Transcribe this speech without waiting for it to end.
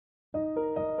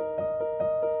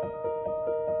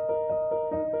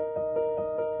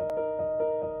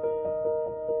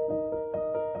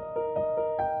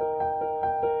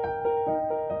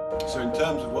So in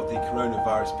terms of what the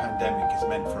coronavirus pandemic has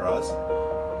meant for us,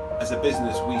 as a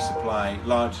business we supply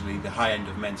largely the high end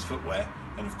of men's footwear,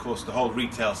 and of course the whole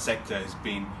retail sector has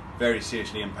been very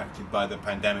seriously impacted by the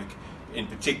pandemic, in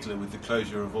particular with the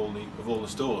closure of all the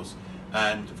stores.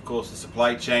 And of course the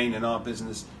supply chain in our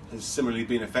business has similarly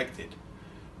been affected.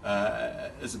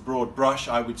 As a broad brush,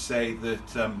 I would say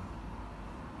that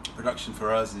production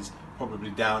for us is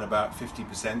probably down about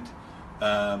 50%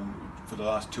 for the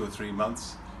last 2 or 3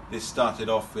 months. This started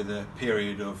off with a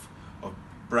period of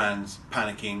brands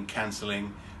panicking,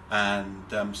 cancelling,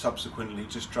 and subsequently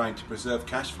just trying to preserve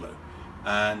cash flow.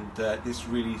 And this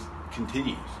really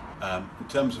continues. In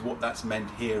terms of what that's meant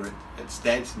here at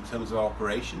Steads, in terms of our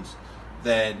operations,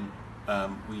 then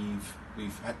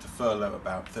we've had to furlough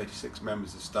about 36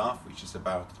 members of staff, which is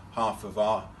about half of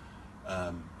our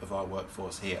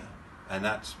workforce here, and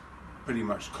that pretty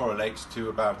much correlates to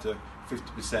about a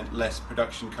 50% less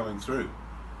production coming through.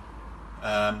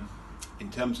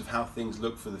 In terms of how things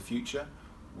look for the future,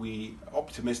 we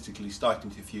optimistically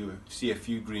starting to see a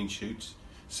few green shoots.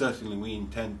 Certainly we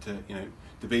intend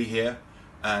to be here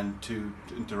and to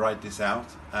ride this out,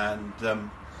 and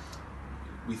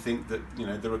we think that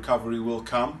the recovery will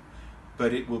come,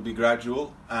 but it will be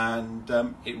gradual, and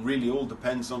it really all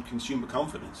depends on consumer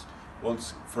confidence.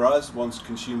 Once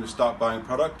consumers start buying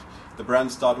product, the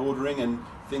brands start ordering, and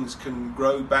things can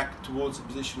grow back towards a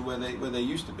position where they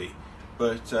used to be.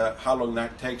 But how long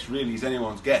that takes really is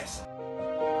anyone's guess.